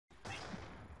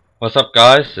What's up,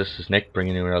 guys? This is Nick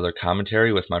bringing you another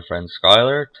commentary with my friend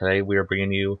Skylar. Today we are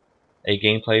bringing you a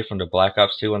gameplay from the Black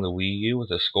Ops 2 on the Wii U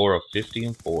with a score of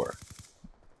 50-4.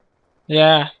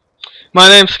 Yeah, my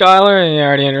name's Skylar, and you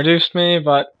already introduced me,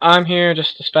 but I'm here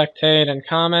just to spectate and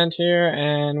comment here,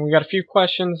 and we got a few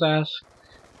questions to ask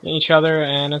each other,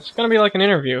 and it's going to be like an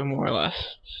interview, more or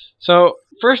less. So,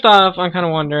 first off, I'm kind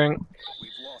of wondering,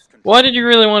 why did you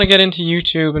really want to get into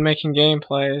YouTube and making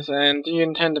gameplays, and do you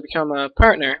intend to become a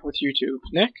partner with YouTube,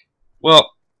 Nick?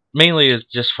 Well, mainly it's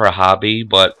just for a hobby,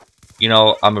 but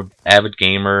I'm an avid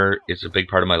gamer. It's a big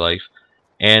part of my life.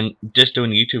 And just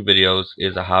doing YouTube videos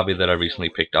is a hobby that I recently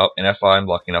picked up, and if I'm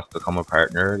lucky enough to become a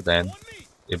partner, then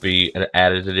it'd be an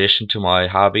added addition to my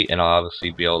hobby, and I'll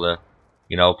obviously be able to,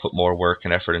 put more work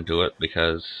and effort into it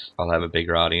because I'll have a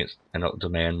bigger audience and it'll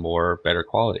demand more better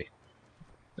quality.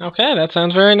 Okay, that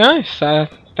sounds very nice. I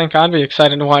think I'd be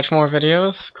excited to watch more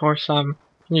videos. Of course, I'm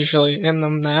usually in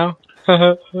them now.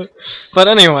 But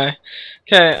anyway,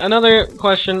 okay, another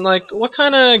question, like, what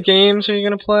kind of games are you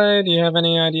going to play? Do you have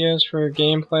any ideas for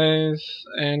gameplays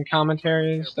and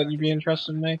commentaries that you'd be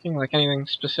interested in making? Like anything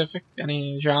specific,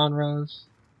 any genres,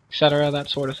 etc., that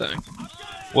sort of thing?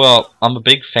 Well, I'm a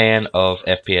big fan of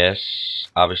FPS.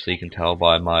 Obviously, you can tell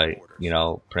by my,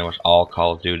 pretty much all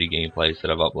Call of Duty gameplays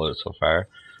that I've uploaded so far.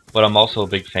 But I'm also a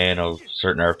big fan of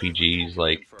certain RPGs,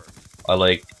 like, I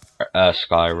like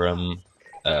Skyrim,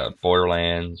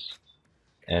 Borderlands,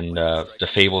 and the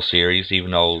Fable series,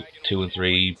 even though 2 and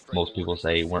 3, most people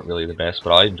say weren't really the best,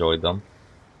 but I enjoyed them.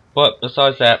 But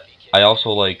besides that, I also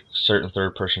like certain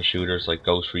third-person shooters like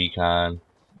Ghost Recon,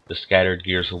 the scattered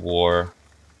Gears of War,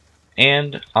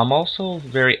 and I'm also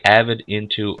very avid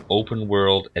into open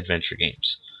world adventure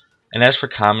games. And as for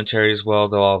commentary as well,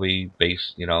 they'll all be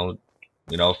based,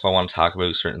 if I want to talk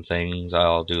about certain things,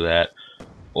 I'll do that.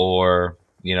 Or,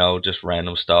 just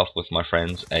random stuff with my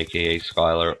friends, aka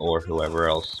Skylar, or whoever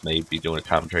else may be doing a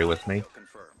commentary with me.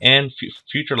 And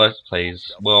future Let's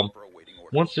Plays, well,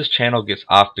 once this channel gets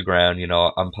off the ground,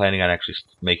 I'm planning on actually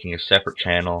making a separate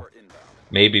channel,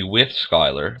 maybe with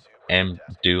Skylar, and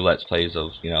do Let's Plays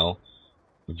of,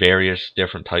 various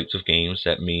different types of games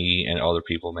that me and other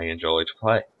people may enjoy to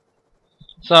play.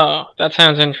 So, that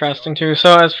sounds interesting too.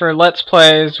 So as for Let's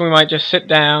Plays, we might just sit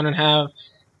down and have,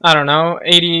 I don't know,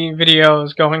 80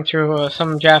 videos going through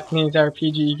some Japanese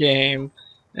RPG game,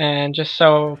 and just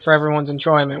so for everyone's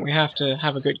enjoyment, we have to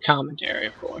have a good commentary,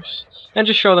 of course, and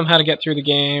just show them how to get through the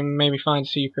game, maybe find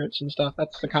secrets and stuff.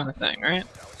 That's the kind of thing, right?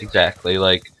 Exactly.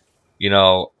 Like,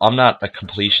 I'm not a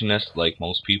completionist like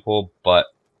most people, but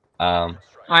I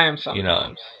am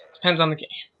sometimes. Depends on the game.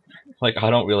 Like,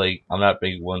 I'm not a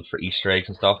big one for Easter eggs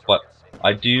and stuff, but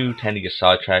I do tend to get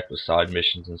sidetracked with side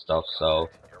missions and stuff, so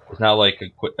it's not like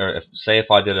say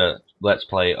if I did a Let's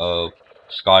Play of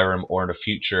Skyrim or in a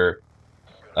future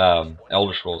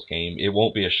Elder Scrolls game, it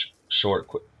won't be a short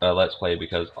Let's Play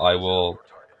because I will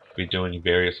be doing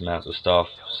various amounts of stuff,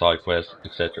 side quests,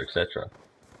 etc., etc.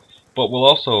 But we'll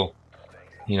also,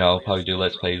 probably do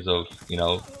Let's Plays of,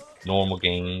 normal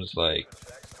games, like,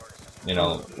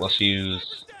 let's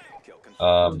use...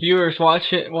 Viewers,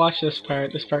 watch this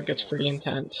part. This part gets pretty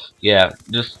intense. Yeah,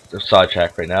 just a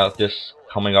sidetrack right now. This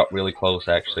coming up really close,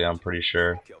 actually, I'm pretty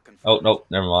sure. Oh, no,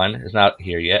 never mind. It's not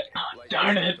here yet. Oh,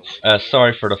 darn it.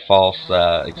 Sorry for the false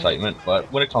excitement,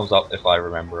 but when it comes up, if I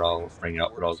remember, I'll bring it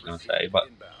up what I was going to say. But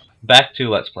back to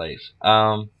Let's Plays.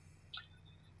 Well,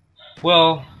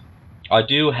 I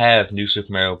do have New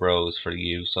Super Mario Bros. For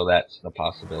you, so that's a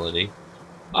possibility.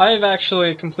 I've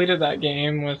actually completed that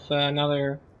game with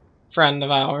another friend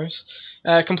of ours.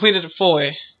 Completed it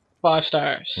fully. 5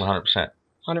 stars. 100%.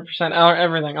 100%.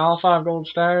 Everything. All 5 gold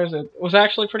stars. It was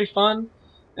actually pretty fun.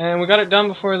 And we got it done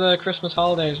before the Christmas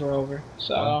holidays were over.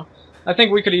 So I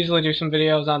think we could easily do some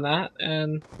videos on that.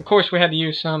 And of course we had to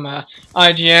use some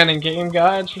IGN and game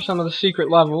guides for some of the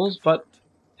secret levels. But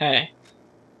hey.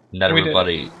 Not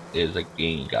everybody is a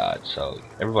game god, so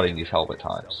everybody needs help at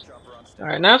times.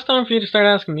 Alright, now it's time for you to start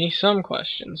asking me some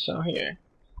questions. So here.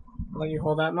 I'll let you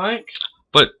hold that mic.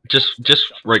 But just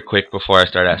right quick before I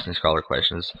start asking scholar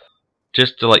questions,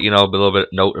 just to let you know a little bit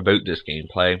note about this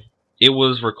gameplay. It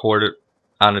was recorded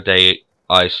on a day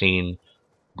I seen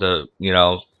the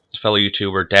fellow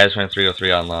YouTuber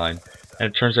Dazman303 online,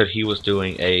 and it turns out he was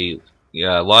doing a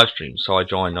live stream, so I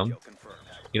joined him.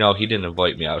 He didn't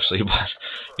invite me obviously, but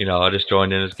I just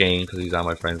joined in his game because he's on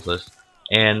my friends list.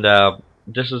 And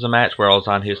this is a match where I was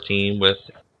on his team with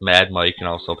Mad Mike and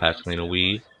also Pascalina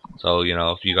Wee. So,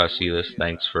 if you guys see this,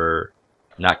 thanks for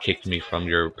not kicking me from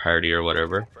your party or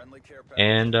whatever.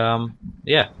 And,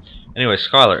 yeah. Anyway,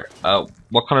 Skylar,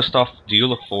 what kind of stuff do you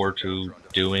look forward to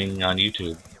doing on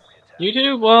YouTube?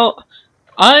 YouTube, well,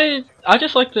 I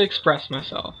just like to express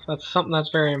myself. That's something that's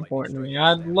very important to me.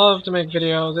 I'd love to make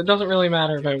videos. It doesn't really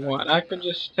matter about what. I could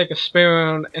just take a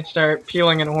spoon and start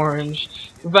peeling an orange.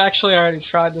 We've actually already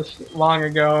tried this long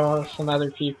ago with some other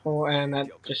people, and that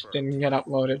just didn't get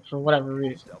uploaded for whatever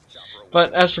reason.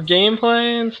 But as for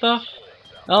gameplay and stuff,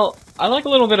 well, I like a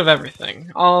little bit of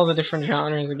everything. All the different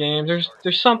genres of games.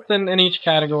 There's something in each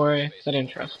category that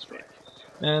interests me.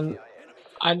 And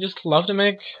I just love to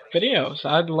make videos.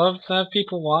 I'd love to have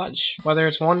people watch, whether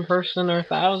it's one person or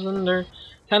 1,000 or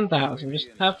 10,000. Just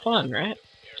have fun, right?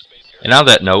 And on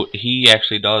that note, he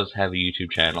actually does have a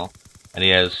YouTube channel, and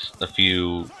he has a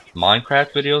few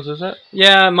Minecraft videos, is it?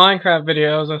 Yeah, Minecraft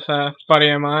videos with a buddy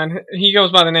of mine. He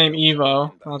goes by the name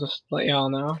Evo. I'll just let y'all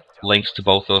know. Links to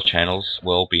both those channels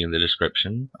will be in the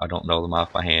description. I don't know them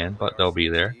off by hand, but they'll be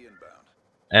there.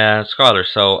 And Skylar,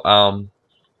 so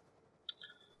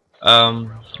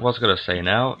what was I gonna say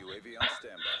now?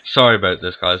 Sorry about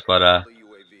this, guys, but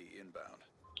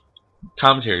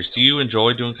commentaries. Do you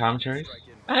enjoy doing commentaries?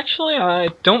 Actually, I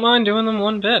don't mind doing them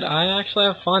one bit. I actually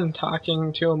have fun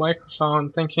talking to a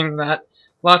microphone, thinking that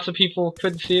lots of people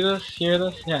could see this, hear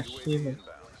this. Yes, see this.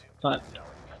 But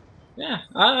yeah,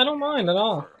 I don't mind at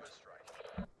all.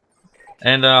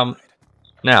 And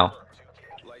now,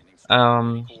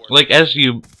 like as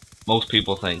most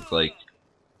people think, like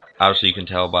obviously you can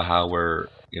tell by how we're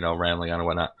rambling on and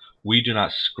whatnot. We do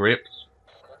not script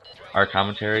our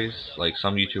commentaries like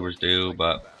some YouTubers do,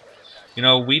 but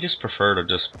we just prefer to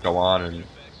just go on and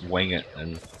wing it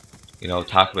and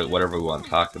talk about whatever we want to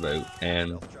talk about.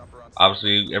 And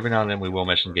obviously every now and then we will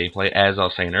mention gameplay. As I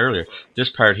was saying earlier,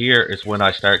 this part here is when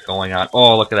I start going on,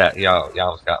 oh look at that, yeah, you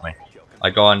almost got me.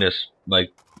 I go on this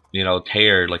like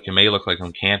tear, like it may look like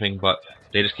I'm camping, but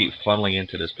they just keep funneling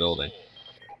into this building.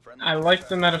 I like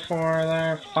the metaphor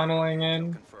there, funneling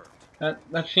in.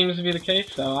 That seems to be the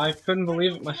case, though. I couldn't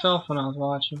believe it myself when I was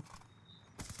watching.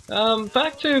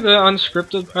 Back to the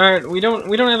unscripted part. We don't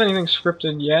have anything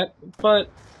scripted yet, but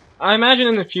I imagine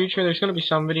in the future there's going to be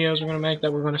some videos we're going to make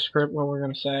that we're going to script what we're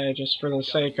going to say, just for the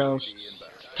sake of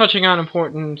touching on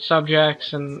important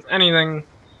subjects and anything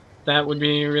that would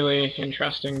be really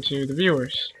interesting to the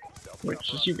viewers,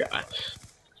 which is you guys.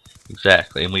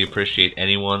 Exactly, and we appreciate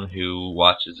anyone who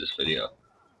watches this video.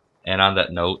 And on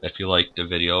that note, if you liked the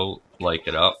video, like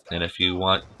it up, and if you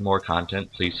want more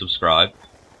content, please subscribe.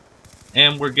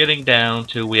 And we're getting down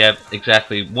to, we have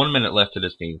exactly 1 minute left of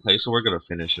this gameplay, so we're going to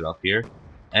finish it up here.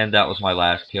 And that was my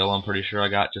last kill, I'm pretty sure I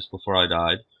got just before I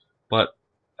died. But,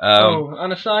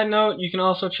 on a side note, you can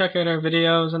also check out our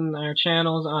videos and our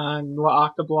channels on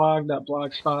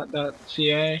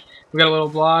octablog.blogspot.ca. We got a little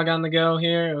blog on the go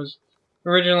here. It was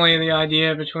originally the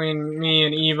idea between me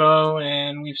and Evo,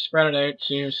 and we've spread it out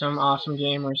to some awesome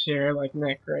gamers here, like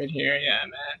Nick right here. Yeah,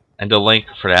 man. And the link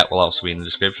for that will also be in the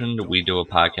description. We do a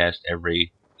podcast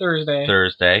every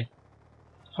Thursday.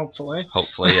 Hopefully.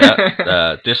 Hopefully,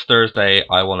 yeah. This Thursday,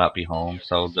 I will not be home,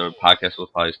 so the podcast will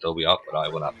probably still be up, but I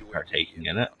will not be partaking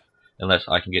in it, unless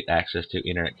I can get access to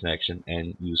internet connection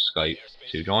and use Skype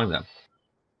to join them.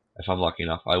 If I'm lucky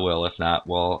enough, I will. If not,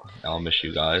 well, I'll miss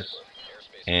you guys.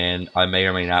 And I may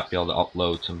or may not be able to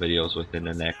upload some videos within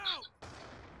the next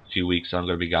few weeks. I'm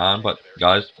going to be gone, but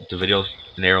guys, the video's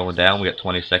narrowing down. We got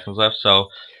 20 seconds left, so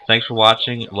thanks for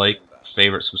watching. Like,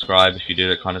 favorite, subscribe if you do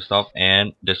that kind of stuff.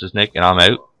 And this is Nick, and I'm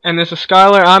out. And this is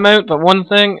Skylar, I'm out, but one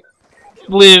thing,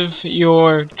 live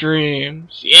your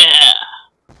dreams. Yeah!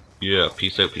 Yeah,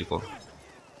 peace out, people.